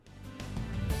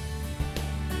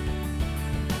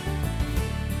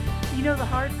You know, the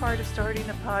hard part of starting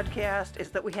a podcast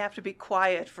is that we have to be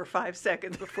quiet for 5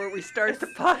 seconds before we start the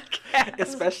podcast.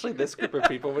 Especially this group of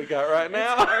people we got right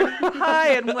now.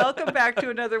 Hi, and welcome back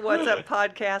to another What's Up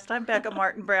podcast. I'm Becca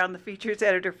Martin-Brown, the Features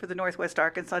Editor for the Northwest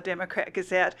Arkansas Democrat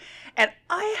Gazette. And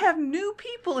I have new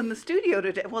people in the studio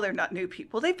today. Well, they're not new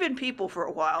people. They've been people for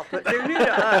a while, but they're new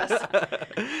to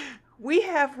us. We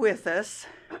have with us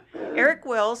Eric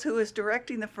Wells, who is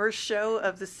directing the first show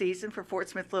of the season for Fort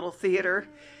Smith Little Theater,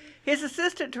 his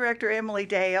assistant director, Emilee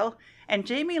Dale, and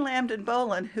Jamie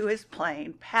Lambdin-Bolin, who is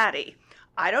playing Patty.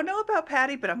 I don't know about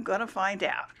Patty, but I'm going to find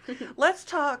out. Let's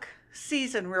talk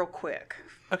season real quick.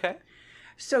 Okay.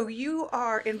 So you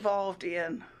are involved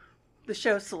in the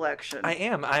show selection. I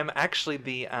am. I'm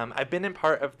actually I've been in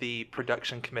part of the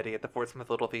production committee at the Fort Smith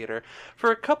Little Theater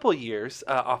for a couple years,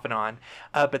 off and on.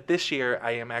 But this year,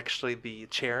 I am actually the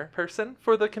chairperson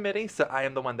for the committee, so I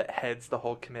am the one that heads the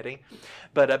whole committee.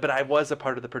 But I was a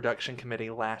part of the production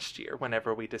committee last year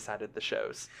whenever we decided the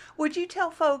shows. Would you tell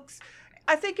folks,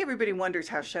 I think everybody wonders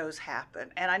how shows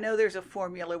happen, and I know there's a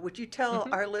formula. Would you tell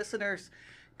our listeners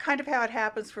kind of how it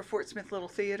happens for Fort Smith Little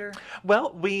Theater?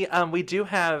 Well, we do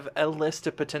have a list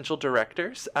of potential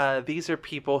directors. These are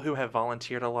people who have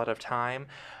volunteered a lot of time,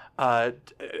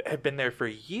 have been there for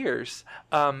years.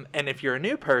 And if you're a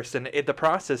new person, the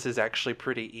process is actually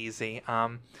pretty easy.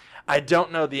 I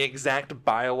don't know the exact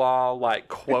bylaw,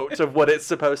 quote of what it's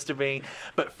supposed to be,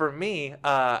 but for me, you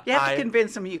have to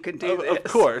convince them you can do this. Of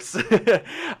course. The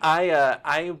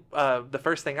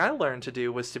first thing I learned to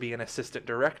do was to be an assistant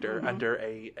director under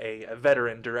a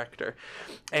veteran director.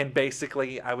 And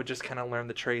basically, I would just kind of learn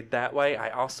the trade that way. I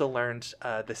also learned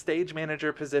the stage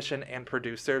manager position and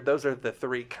producer. Those are the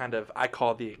three I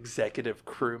call the executive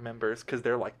crew members, because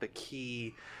they're like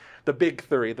the big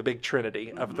three, the big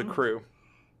trinity of the crew.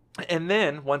 And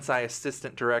then, once I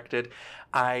assistant directed,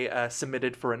 I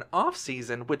submitted for an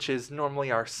off-season, which is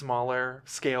normally our smaller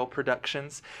scale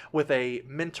productions, with a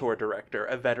mentor director,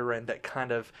 a veteran that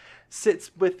kind of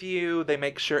sits with you. They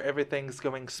make sure everything's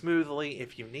going smoothly.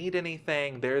 If you need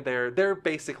anything, they're there. They're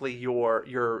basically your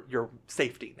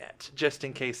safety net, just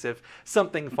in case if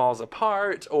something falls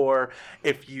apart, or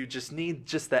if you just need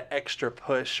that extra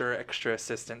push or extra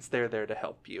assistance, they're there to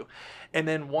help you. And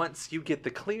then once you get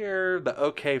the clear, the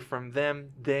okay from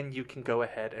them, then you can go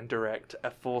ahead and direct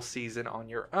a full season on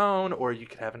your own, or you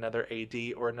could have another AD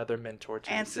or another mentor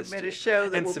to and assist submit you. a show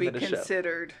that And will be submit a show.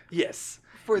 considered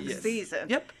for the season.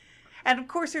 Yep. And of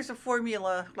course, there's a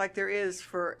formula like there is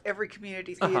for every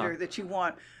community theater that you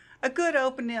want a good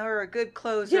opener, a good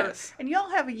closer. Yes. And y'all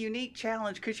have a unique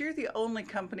challenge because you're the only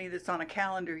company that's on a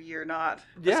calendar year, not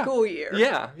a school year.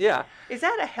 Yeah. Is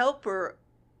that a help or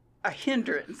a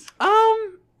hindrance?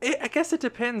 I guess it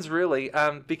depends, really,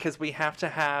 because we have to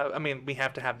have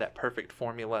that perfect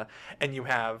formula, and you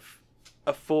have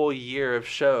a full year of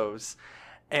shows,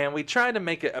 and we try to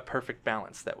make it a perfect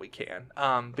balance that we can,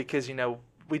 because,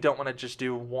 we don't want to just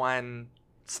do one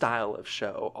style of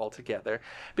show altogether,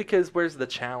 because where's the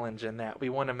challenge in that? We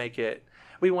want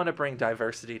to bring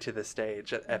diversity to the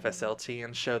stage at FSLT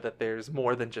and show that there's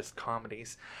more than just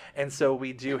comedies. And so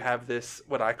we do have this,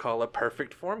 what I call a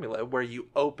perfect formula, where you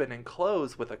open and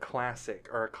close with a classic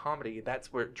or a comedy.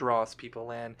 That's where it draws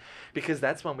people in, because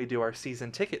that's when we do our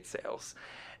season ticket sales.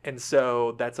 And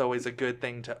so that's always a good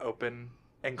thing to open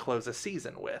and close a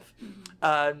season with.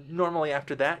 Normally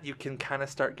after that, you can kind of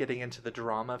start getting into the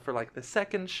drama for the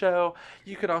second show.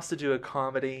 You could also do a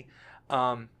comedy.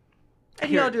 And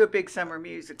y'all do a big summer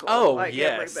musical.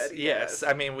 Yes. Everybody Yes. does.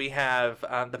 I mean, we have,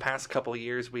 the past couple of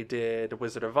years, we did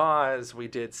Wizard of Oz, we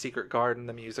did Secret Garden,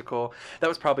 the musical. That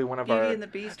was probably one of our... Beauty and the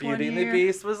Beast Beauty and the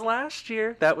Beast was last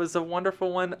year. That was a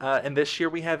wonderful one. And this year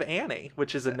we have Annie,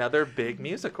 which is another big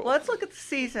musical. Let's look at the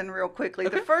season real quickly.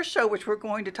 Okay. The first show, which we're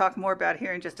going to talk more about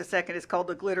here in just a second, is called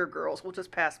The Glitter Girls. We'll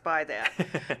just pass by that.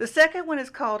 The second one is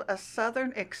called A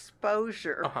Southern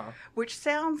Exposure, which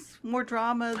sounds more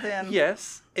drama than...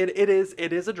 Yes. It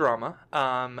is a drama.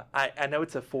 I know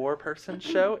it's a 4-person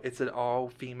show. It's an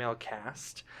all-female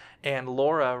cast. And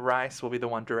Laura Rice will be the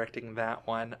one directing that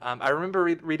one. I remember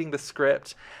reading the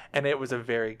script, and it was a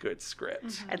very good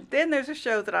script. And then there's a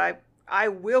show that I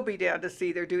will be down to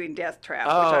see. They're doing Death Trap,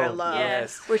 which I love.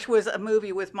 Yes. Which was a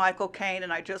movie with Michael Caine,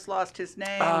 and I just lost his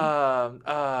name.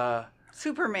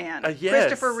 Superman. Yes,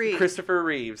 Christopher Reeve. Christopher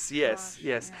Reeves. Yes, Gosh,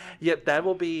 yes. yeah. Yep, that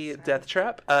will be Death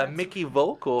Trap. Mickey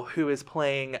Volkel, who is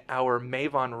playing our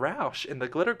Mavon Roush in the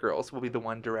Glitter Girls, will be the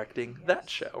one directing that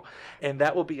show. And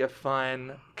that will be a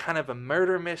fun, kind of a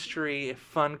murder mystery,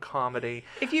 fun comedy.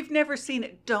 If you've never seen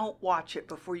it, don't watch it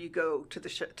before you go to the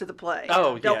to the play.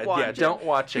 Oh, don't watch it. Don't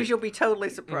watch it. Because you'll be totally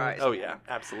surprised. Oh, yeah,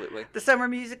 absolutely. The summer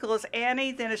musical is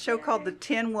Annie, then a show called The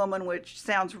Tin Woman, which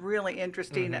sounds really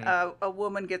interesting. A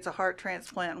woman gets a heart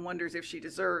transplant and wonders if she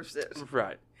deserves it.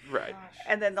 Right.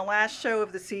 And then the last show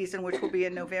of the season, which will be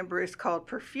in November, is called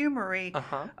Perfumery,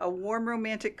 a warm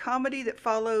romantic comedy that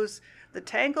follows the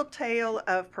tangled tale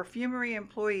of perfumery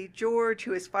employee George,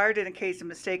 who is fired in a case of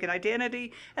mistaken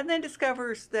identity, and then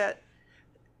discovers that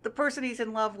the person he's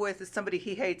in love with is somebody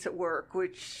he hates at work,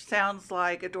 which sounds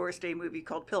like a Doris Day movie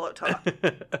called Pillow Talk.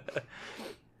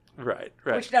 Right.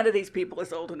 Which none of these people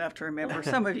is old enough to remember.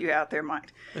 Some of you out there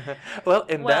might. Well,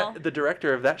 the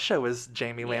director of that show is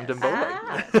Jamie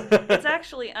Lambdin-Bolin. It's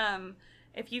actually,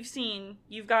 if you've seen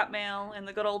You've Got Mail and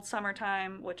The Good Old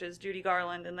Summertime, which is Judy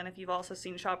Garland, and then if you've also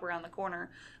seen Shop Around the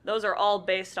Corner, those are all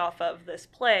based off of this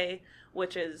play,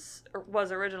 which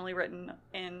was originally written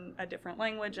in a different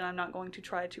language, and I'm not going to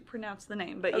try to pronounce the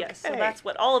name, but yes, so that's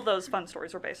what all of those fun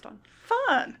stories were based on.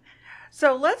 Fun.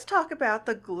 So let's talk about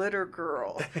the Glitter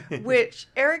Girl, which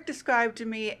Eric described to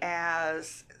me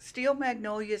as Steel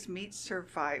Magnolias meets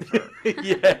Survivor.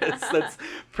 Yes, that's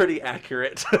pretty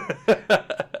accurate.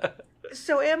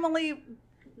 So Emily,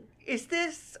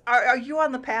 are you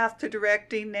on the path to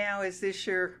directing now? Is this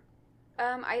your...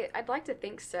 I'd like to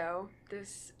think so.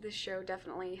 This show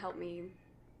definitely helped me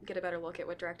get a better look at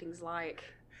what directing's like.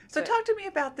 So talk to me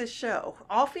about this show.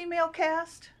 All female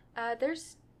cast?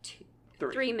 There's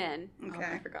three men. Okay.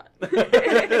 Oh, I forgot.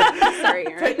 Sorry,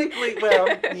 Aaron. Technically, well,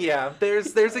 yeah.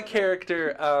 There's a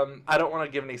character. I don't want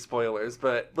to give any spoilers,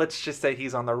 but let's just say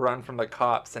he's on the run from the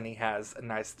cops, and he has a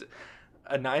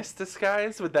nice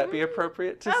disguise. Would that be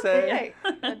appropriate to say?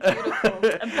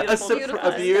 A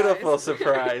beautiful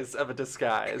surprise of a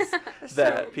disguise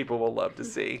that people will love to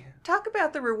see. Talk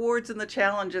about the rewards and the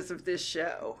challenges of this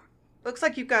show. Looks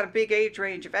like you've got a big age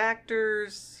range of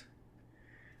actors.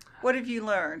 What have you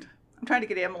learned? I'm trying to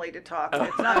get Emily to talk, but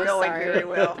it's not going very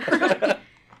well.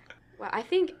 Well, I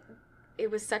think it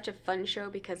was such a fun show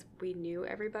because we knew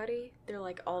everybody. They're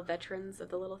like all veterans of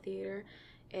the little theater.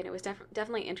 And it was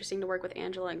definitely interesting to work with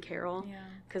Angela and Carol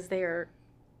because they are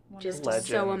just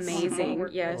so amazing.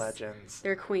 Yes, legends.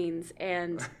 They're queens,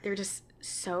 and they're just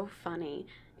so funny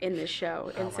in this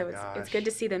show. And so it's good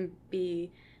to see them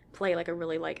play like a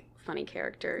really like funny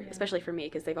character, especially for me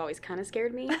because they've always kind of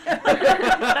scared me.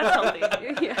 That's healthy.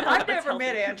 I've never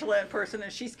met Angela in person,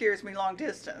 and she scares me long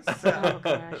distance. So. Oh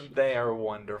gosh, they are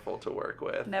wonderful to work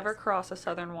with. Never cross a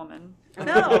Southern woman.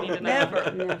 No,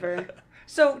 never.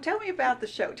 So tell me about the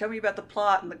show. Tell me about the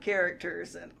plot and the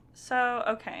characters. So,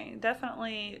 okay,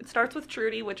 definitely. It starts with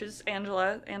Trudy, which is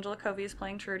Angela. Angela Covey is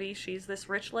playing Trudy. She's this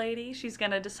rich lady. She's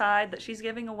going to decide that she's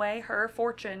giving away her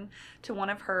fortune to one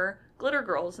of her glitter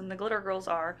girls. And the glitter girls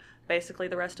are basically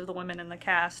the rest of the women in the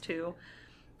cast who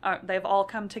they've all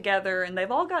come together and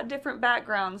they've all got different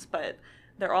backgrounds, but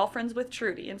they're all friends with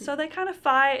Trudy. And so they kind of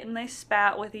fight and they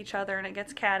spat with each other and it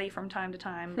gets catty from time to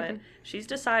time. But she's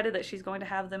decided that she's going to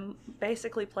have them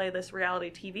basically play this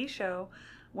reality TV show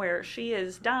where she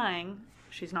is dying.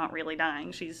 She's not really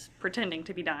dying. She's pretending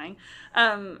to be dying.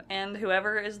 And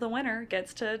whoever is the winner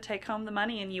gets to take home the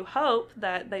money. And you hope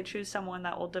that they choose someone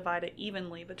that will divide it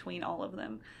evenly between all of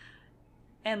them.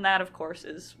 And that, of course,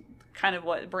 is kind of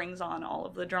what brings on all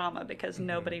of the drama because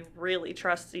nobody really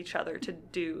trusts each other to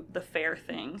do the fair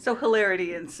thing. So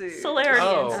hilarity ensues.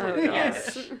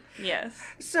 Yes.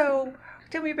 So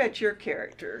tell me about your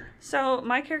character. So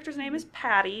my character's name is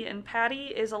Patty, and Patty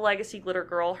is a legacy glitter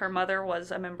girl. Her mother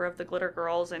was a member of the Glitter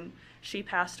Girls, and she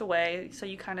passed away. So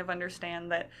you kind of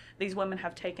understand that these women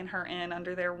have taken her in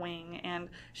under their wing, and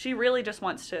she really just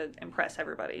wants to impress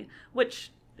everybody,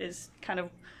 which is kind of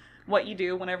what you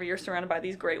do whenever you're surrounded by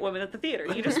these great women at the theater.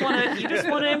 You just want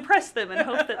to impress them and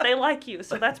hope that they like you.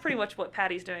 So that's pretty much what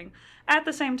Patty's doing. At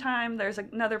the same time, there's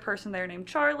another person there named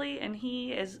Charlie, and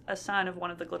he is a son of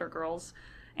one of the Glitter Girls.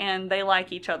 And they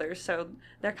like each other, so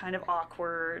they're kind of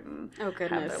awkward and have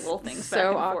their little things back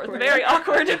and forth. Very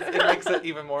awkward. It makes it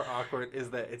even more awkward is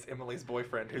that it's Emily's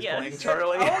boyfriend who's playing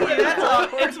Charlie. Oh, yeah, that's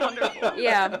awkward. It's wonderful.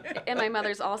 Yeah, and my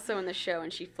mother's also in the show,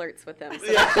 and she flirts with him. So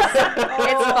it's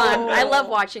fun. I love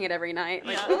watching it every night.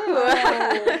 Like,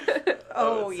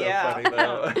 oh yeah. So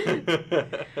funny, though.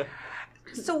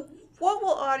 So What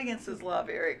will audiences love,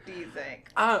 Eric, do you think?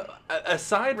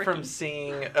 Aside Ricky. from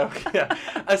seeing,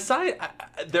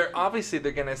 they're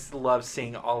going to love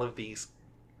seeing all of these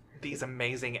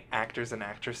amazing actors and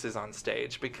actresses on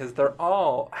stage because they're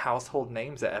all household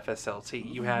names at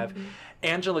FSLT. You have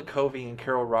Angela Covey and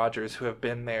Carol Rogers who have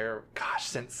been there,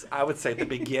 since I would say the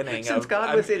beginning. Since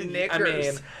God was in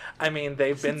knickers. I mean,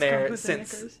 they've been there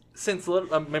since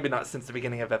maybe not since the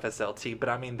beginning of FSLT, but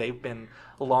I mean, they've been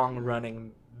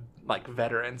long-running like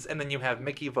veterans. And then you have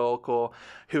Mickey Volkel,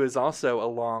 who is also a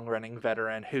long-running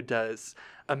veteran who does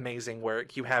amazing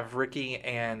work. You have Ricky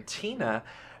and Tina,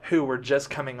 who were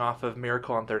just coming off of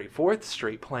Miracle on 34th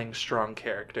Street playing strong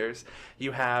characters.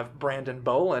 You have Brandon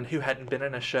Bolin, who hadn't been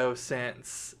in a show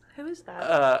since... Who is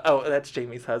that? That's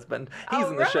Jamie's husband. He's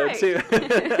in the right. show, too.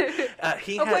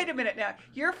 Wait a minute now.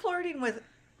 You're flirting with...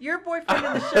 Your boyfriend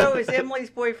in the show is Emilee's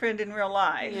boyfriend in real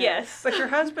life. Yes. But your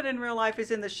husband in real life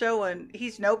is in the show, and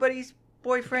he's nobody's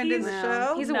boyfriend in the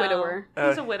show? He's a widower.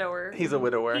 He's a widower. He's a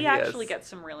widower. He actually gets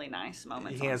some really nice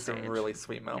moments He on has stage. some really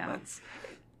sweet moments.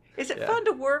 Is it fun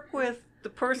to work with the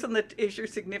person that is your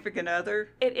significant other?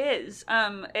 It is.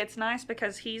 It's nice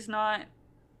because he's not,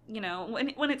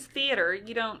 when it's theater,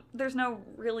 there's no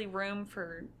really room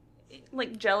for,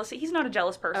 like, jealousy. He's not a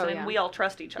jealous person. Oh, yeah. We all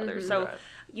trust each other. Mm-hmm. So,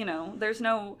 Right. There's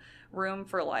no room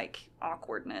for, like,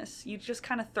 awkwardness. You just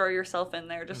kind of throw yourself in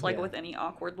there, just like with any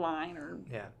awkward line or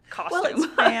costume. Well, it's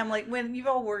family. When you've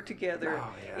all worked together,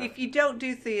 if you don't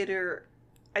do theater...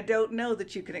 I don't know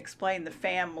that you can explain the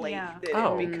family that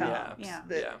it becomes.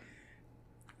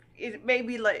 It may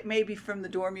be maybe from the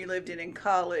dorm you lived in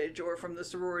college or from the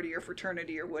sorority or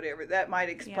fraternity or whatever. That might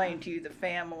explain to you the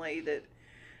family that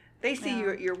they see you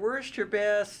at your worst, your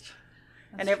best,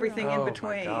 and everything in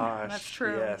between. Oh my gosh. That's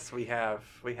true. Yes, we have,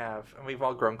 and we've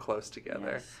all grown close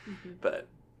together. Yes. Mm-hmm.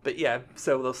 But yeah,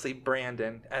 so they'll see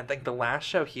Brandon. I think the last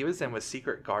show he was in was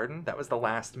Secret Garden. That was the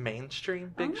last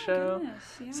mainstream big show. Goodness,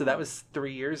 yeah. So that was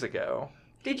 3 years ago.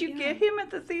 Did you get him at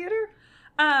the theater?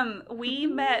 We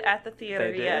met at the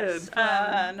theater, They did. yes.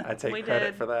 Fun. I take we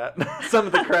credit did. for that. Some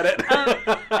of the credit.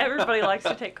 Everybody likes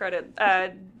to take credit.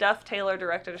 Duff Taylor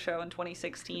directed a show in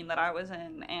 2016 that I was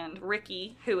in, and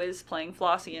Ricky, who is playing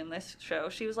Flossie in this show,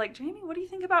 she was like, Jamie, what do you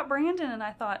think about Brandon? And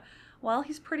I thought, well,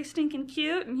 he's pretty stinking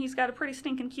cute, and he's got a pretty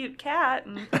stinking cute cat.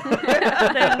 And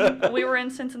then we were in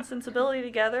Sense and Sensibility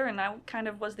together, and I kind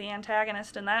of was the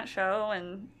antagonist in that show,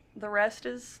 and the rest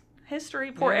is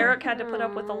history. Poor Eric had to put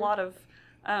up with a lot of,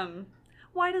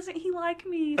 why doesn't he like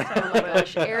me? So, Oh my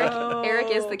gosh, Eric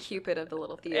is the Cupid of the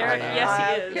little theater. Eric, though.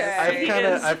 yes, he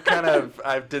is.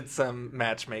 I've did some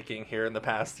matchmaking here in the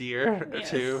past year or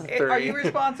two, 3. Are you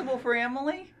responsible for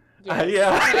Emilee? Yes.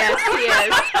 Yes, he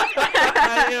is.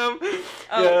 I am.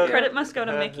 Oh, credit must go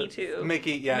to Mickey, too.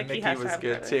 Mickey has to was have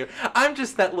good, credit. too. I'm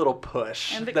just that little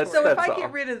push. And That's So if I all.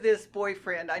 get rid of this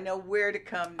boyfriend, I know where to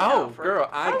come now. Oh, girl,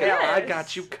 I yes.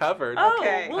 got you covered. Oh,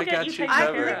 Okay. we'll I get got you you taken I'm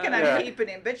covered. care thinking of. Yeah. I'm keeping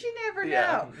him, but you never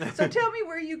Yeah. know. So tell me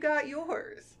where you got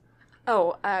yours.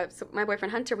 Oh, so my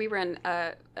boyfriend Hunter, we were in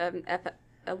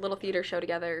a little theater show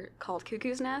together called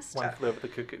Cuckoo's Nest. One Flew Over the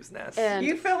Cuckoo's Nest. And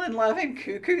You fell in love in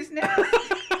Cuckoo's Nest?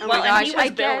 oh Well, my and gosh, he was I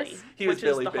Billy, guess. He was which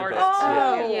Billy is the Bibbit. hardest.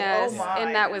 Oh, Yes, oh my.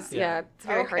 and that was Yeah. it's a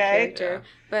very hard Okay. character.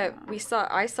 But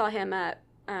I saw him at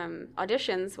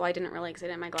auditions. Well, I didn't really because I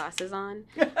didn't have my glasses on.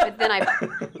 But then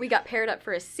we got paired up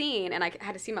for a scene, and I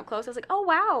had to see him up close. I was like, oh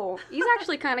wow, he's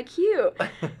actually kind of cute.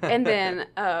 And then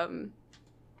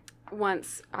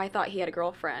once I thought he had a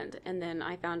girlfriend, and then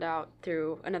I found out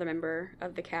through another member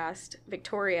of the cast,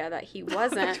 Victoria, that he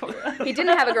wasn't. He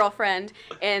didn't have a girlfriend.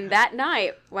 And that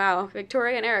night, wow,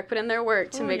 Victoria and Eric put in their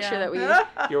work to make sure that we.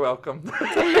 You're welcome.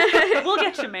 We'll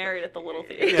get you married at the little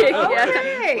theater.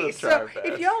 Okay, We'll try so our best.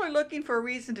 if y'all are looking for a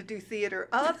reason to do theater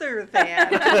other than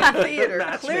theater,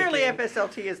 clearly Matchmaking.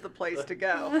 FSLT is the place to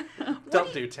go.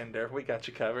 Don't do Tinder. We got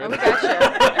you covered. Oh, we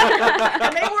gotcha.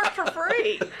 And they work for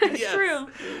free. It's Yes. true.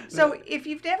 So if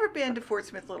you've never been to Fort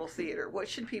Smith Little Theater, what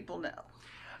should people know?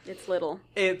 It's little.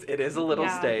 It is a little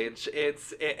Yeah. stage.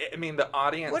 I mean, the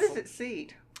audience. What does it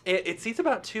seat? It seats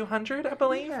about 200, I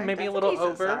believe, Okay, maybe a that's a little decent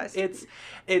over.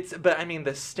 size. But I mean,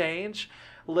 the stage.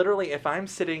 Literally, if I'm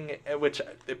sitting, which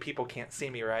people can't see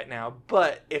me right now,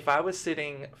 but if I was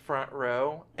sitting front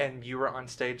row and you were on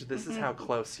stage, this is how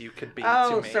close you could be to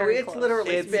Oh, me. so Very it's close.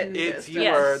 literally it's spitting you distance.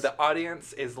 Yes. are the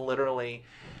audience is literally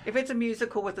If it's a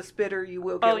musical with a spitter, you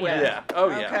will get wet. Yeah. Oh,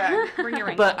 yeah. Okay. Bring your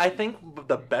raincoat. But I think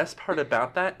the best part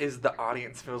about that is the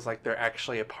audience feels like they're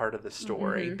actually a part of the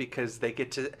story because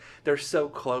they're so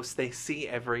close. They see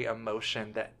every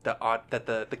emotion that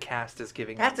the cast is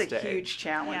giving That's on a stage. huge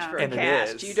challenge for a And it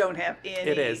cast. is. You don't have any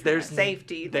It is. There's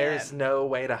safety. There's no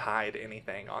way to hide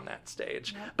anything on that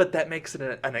stage. Yep. But that makes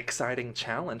it an exciting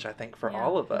challenge, I think, for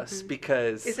all of us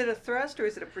because Is it a thrust or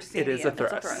is it a proscenium? it is a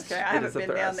thrust. Okay, I It haven't is a been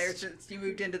down thrust. there since you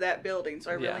moved into that building,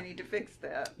 so I Yeah. really need to fix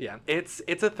that. Yeah, it's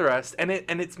a thrust, and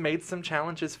it's made some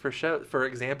challenges for show. For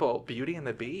example, Beauty and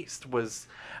the Beast was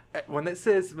when they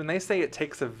say it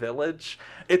takes a village,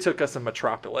 it took us a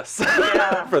metropolis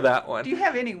for that one. Do you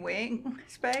have any wing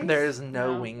space? There's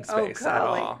no No. wing Oh, space at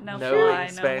golly. all. No No fly,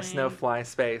 wing no space, no wing. fly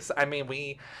space. I mean,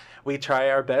 we try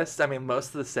our best. I mean, most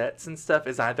of the sets and stuff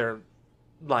is either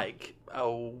like,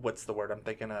 what's the word I'm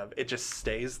thinking of? It just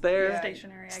stays there. Yeah.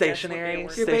 Stationary. I guess, Stationary,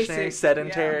 would be a word. Your stationary, basic-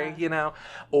 sedentary, yeah. you know,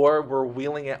 or we're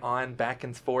wheeling it on back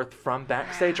and forth from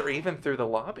backstage or even through the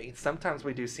lobby. Sometimes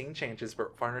we do scene changes where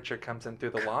furniture comes in through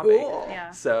the lobby. Cool.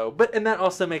 Yeah. So, and that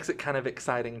also makes it kind of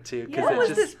exciting too, because What it was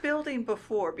just. this building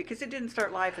before? Because it didn't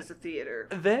start life as a theater.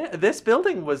 This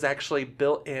building was actually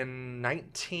built in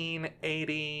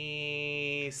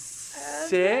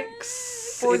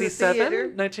 1986, For the 87, theater?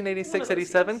 1986, One of those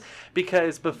 87, years.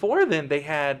 because before then they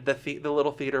had the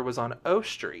little theater was on O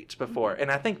Street before,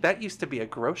 and I think that used to be a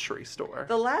grocery store.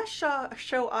 The last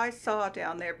show I saw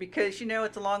down there, because you know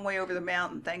it's a long way over the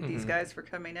mountain. Thank Mm-hmm. these guys for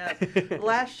coming up. The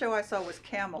last show I saw was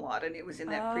Camelot, and it was in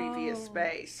that previous Oh.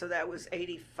 space. So that was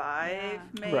 85, Yeah.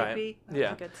 maybe. Right. That was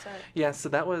Yeah. a good set. Yeah, so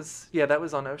that was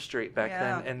on O Street back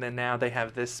Yeah. then, and then now they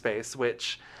have this space,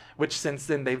 which since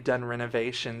then they've done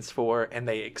renovations for, and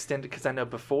they extended, because I know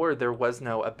before there was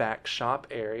a back shop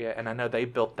area, and I know they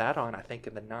built that on, I think,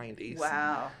 in the 90s.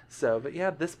 Wow. So, but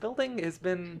yeah, this building has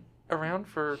been around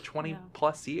for 20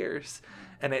 plus years,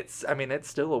 and it's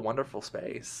still a wonderful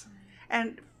space.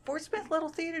 And Fort Smith Little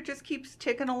Theater just keeps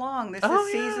ticking along. This Oh,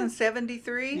 is yeah. season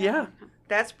 73. Yeah,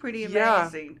 That's pretty Yeah.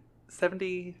 amazing.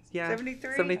 70, yeah,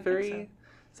 73? 73,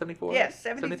 74. Yes,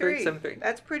 73. 73.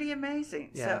 That's pretty amazing.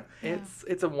 Yeah, So,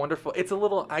 it's a wonderful. It's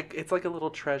like a little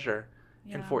treasure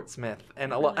in Yeah. Fort Smith,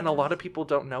 and It a lot really of people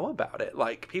don't know about it.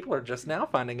 Like, people are just now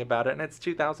finding about it, and it's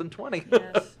 2020.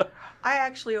 Yes. I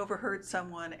actually overheard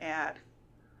someone at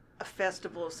a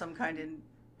festival of some kind in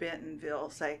Bentonville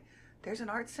say, "There's an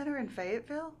art center in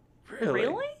Fayetteville."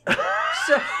 Really?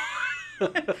 So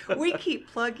we keep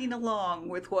plugging along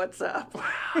with what's up.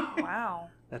 Wow.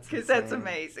 Because that's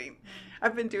amazing.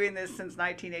 I've been doing this since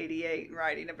 1988 and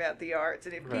writing about the arts.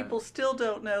 And if Right. people still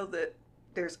don't know that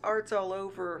there's arts all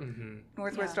over Mm-hmm.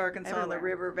 Northwest Yeah, Arkansas and the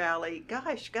everywhere. River Valley,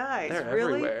 gosh, guys, They're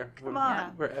really? everywhere. Come We're-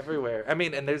 on. We're everywhere. I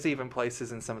mean, and there's even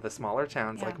places in some of the smaller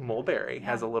towns, Yeah. like Mulberry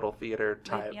has Yeah. a little theater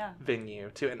type yeah. venue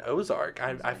too. In Ozark,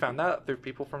 I found that out through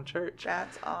people from church.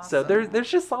 That's awesome. So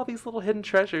there's just all these little hidden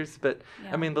treasures. But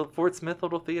Yeah. I mean, the Fort Smith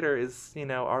Little Theater is,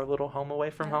 our little home away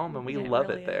from Yeah, home, and we it love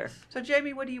really it there. is. So,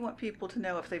 Jamie, what do you want people to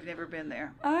know if they've never been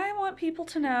there? I want people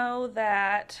to know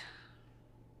that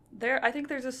I think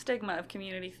there's a stigma of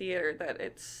community theater that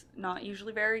it's not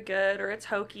usually very good or it's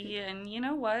hokey, and you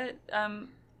know what?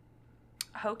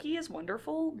 Hokey is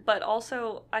wonderful, but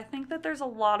also I think that there's a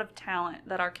lot of talent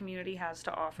that our community has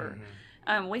to offer.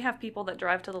 We have people that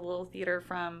drive to the Little Theater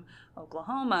from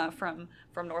Oklahoma, from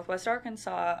Northwest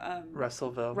Arkansas,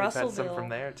 Russellville, we've had some Russellville. from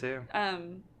there too.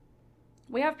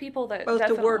 we have people that Both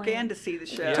to work definitely- and to see the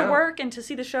show. Yeah. to work and to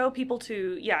see the show, people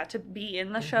to be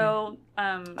in the show.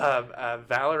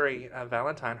 Valerie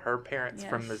Valentine, her parents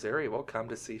from Yes. Missouri will come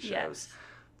to see shows Yes.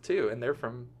 too, and they're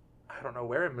from, I don't know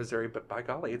where in Missouri, but by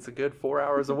golly, it's a good 4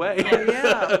 hours away. Oh,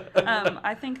 yeah.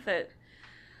 I think that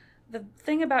the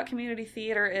thing about community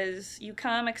theater is you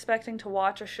come expecting to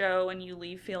watch a show and you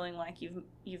leave feeling like you've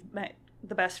met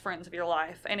the best friends of your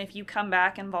life. And if you come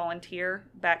back and volunteer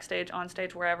backstage, on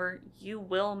stage, wherever, you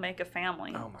will make a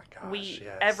family. Oh my gosh,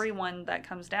 yes. Everyone that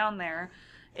comes down there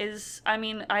is, I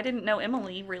didn't know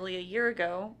Emily really a year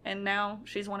ago, and now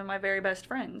she's one of my very best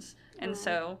friends. And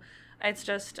so it's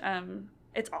just,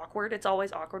 it's awkward. It's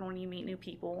always awkward when you meet new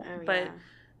people. Oh, but,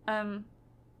 yeah.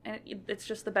 and it's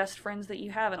just the best friends that you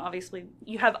have, and obviously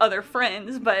you have other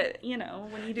friends, but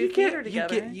when you do theater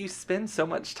together, you spend so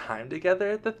much time together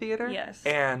at the theater. Yes.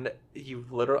 And you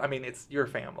literally, it's your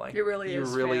family. It really you is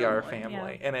really are family.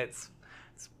 family, and it's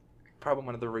probably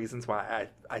one of the reasons why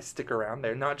I stick around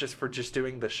there, not just for just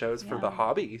doing the shows for the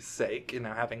hobby's sake,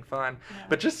 having fun,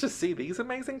 but just to see these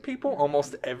amazing people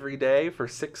almost every day for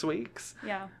 6 weeks.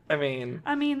 Yeah. I mean,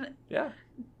 I mean, yeah.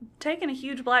 taking a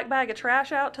huge black bag of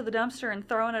trash out to the dumpster and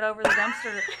throwing it over the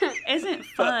dumpster isn't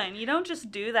fun. You don't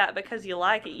just do that because you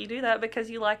like it. You do that because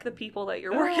you like the people that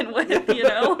you're working with, you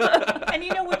know? And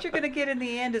you know what you're going to get in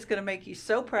the end is going to make you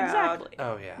so proud. Exactly.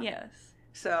 Oh, yeah. Yes.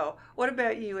 So, what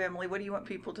about you, Emily? What do you want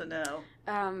people to know?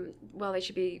 Well, they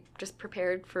should be just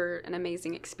prepared for an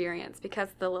amazing experience. Because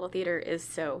the little theater is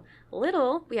so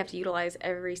little, we have to utilize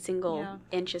every single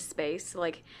inch of space.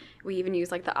 Like, we even use,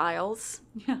 like, the aisles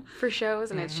for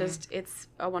shows, and it's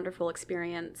a wonderful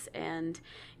experience, and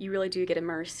you really do get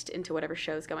immersed into whatever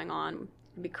show's going on.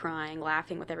 You'll be crying,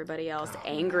 laughing with everybody else,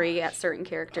 angry at certain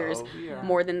characters,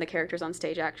 more than the characters on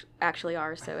stage actually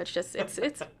are. So it's just,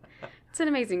 it's an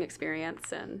amazing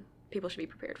experience, and people should be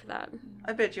prepared for that.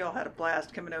 I bet you all had a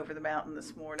blast coming over the mountain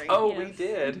this morning. Oh, we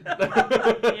did.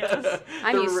 Yes.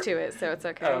 I'm used to it, so it's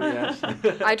okay. Oh, yes.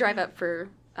 I drive up for,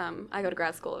 I go to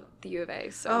grad school at the U of A,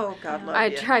 so Oh, God love I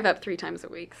you. drive up 3 times a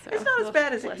week. So It's not as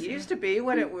bad as it Bless you. used to be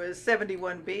when it was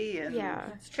 71B and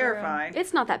That's true. terrifying.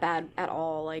 it's not that bad at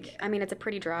all. Like, I mean, it's a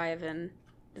pretty drive, and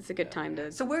it's a good time to...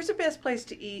 So where's the best place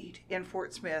to eat in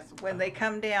Fort Smith when they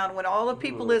come down, when all the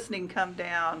people listening come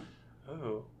down?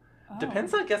 Oh.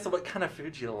 Depends, I guess, on what kind of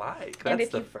food you like. That's And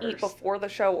if the you first. eat before the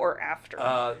show or after.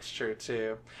 It's true,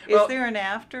 too. Is there an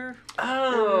after?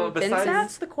 Besides...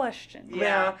 That's the question.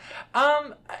 Yeah.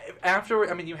 After,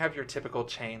 I mean, you have your typical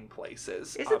chain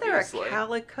places, Isn't obviously. there a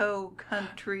Calico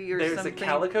Country or There's something? a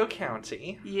Calico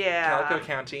County. Yeah. Calico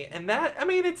County. And that, I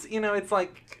mean, it's, it's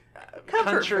like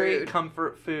comfort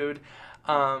food.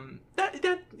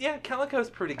 Calico's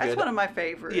pretty good. That's one of my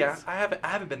favorites. Yeah, I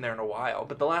haven't been there in a while,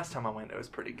 but the last time I went, it was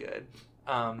pretty good.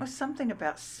 There's something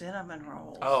about cinnamon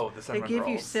rolls. Oh, the cinnamon rolls. They give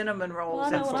you cinnamon rolls Well, I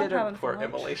know what instead I'm of... having Poor for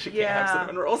lunch. Emily, she can't Yeah. have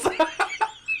cinnamon rolls.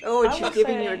 Oh, and I she's would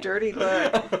giving you a say- dirty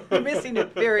look. You're missing a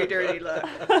very dirty look.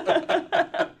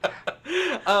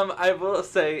 I will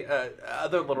say,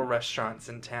 other little restaurants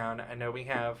in town. I know we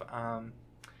have, oh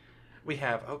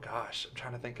gosh, I'm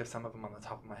trying to think of some of them on the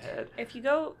top of my head. If you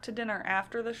go to dinner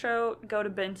after the show, go to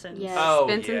Benson's. Yes, Oh,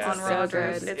 Benson's yes. is On so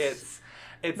Rogers. good.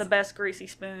 It's The best greasy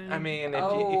spoon. I mean,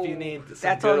 if you need some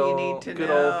that's good all you old, need to good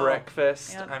know. old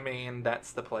breakfast, Yep. I mean,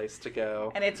 that's the place to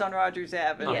go. And it's on Rogers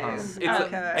Avenue. Yes. It's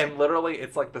Okay. and literally,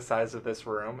 it's like the size of this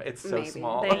room. It's so Maybe.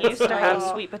 small. They used to have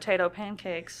Oh. sweet potato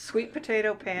pancakes. Sweet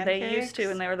potato pancakes. They used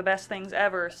to, and they were the best things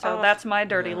ever. So Oh. that's my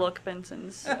dirty Yeah. look,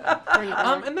 Benson's. Bring it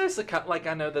back. And there's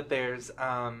I know that there's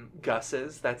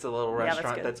Gus's. That's a little Yeah, that's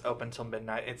restaurant good. that's open till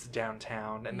midnight. It's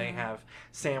downtown, and they have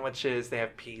sandwiches. They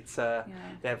have pizza. Yeah.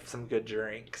 They have some good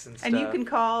drinks and stuff. And you can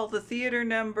call the theater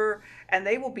number, and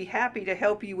they will be happy to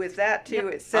help you with that, too. Yep.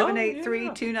 It's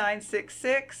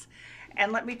 783-2966.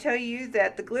 And let me tell you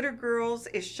that the Glitter Girls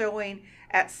is showing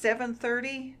at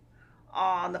 7:30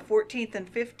 on the 14th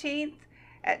and 15th,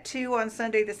 at 2 on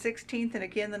Sunday the 16th, and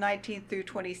again the 19th through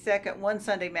 22nd, one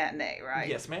Sunday matinee, right?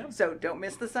 Yes, ma'am. So don't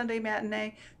miss the Sunday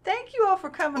matinee. Thank you all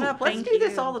for coming up. Let's thank do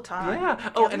this you. all the time.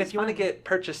 Yeah. Oh, and this if you want to fun. get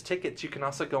purchase tickets, you can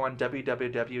also go on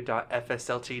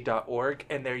www.fslt.org,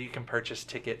 and there you can purchase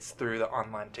tickets through the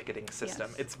online ticketing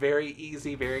system. Yes. It's very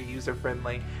easy, very user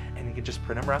friendly, and you can just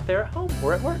print them right there at home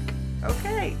or at work.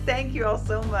 Okay. Thank you all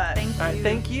so much. Thank you. All right.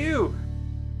 Thank you.